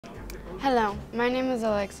Hello, my name is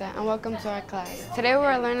Alexa and welcome to our class. Today we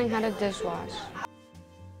are learning how to dishwash.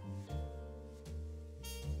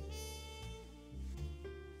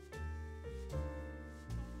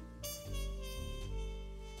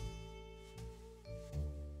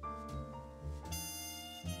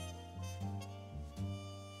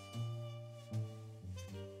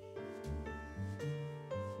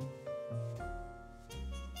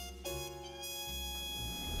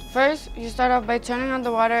 First, you start off by turning on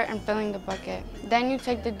the water and filling the bucket. Then you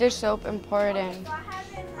take the dish soap and pour it in.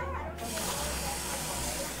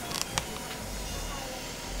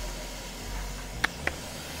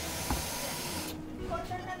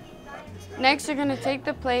 Next, you're going to take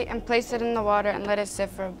the plate and place it in the water and let it sit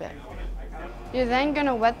for a bit. You're then going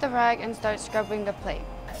to wet the rag and start scrubbing the plate.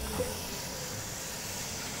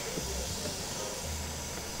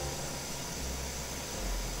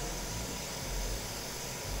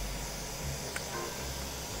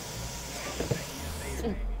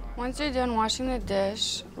 Once you're done washing the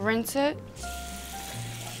dish, rinse it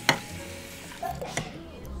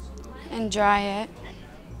and dry it,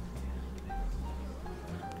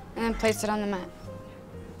 and then place it on the mat.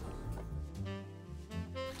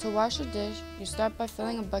 To wash a dish, you start by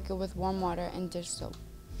filling a bucket with warm water and dish soap.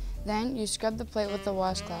 Then you scrub the plate with a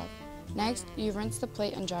washcloth. Next, you rinse the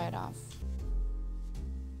plate and dry it off.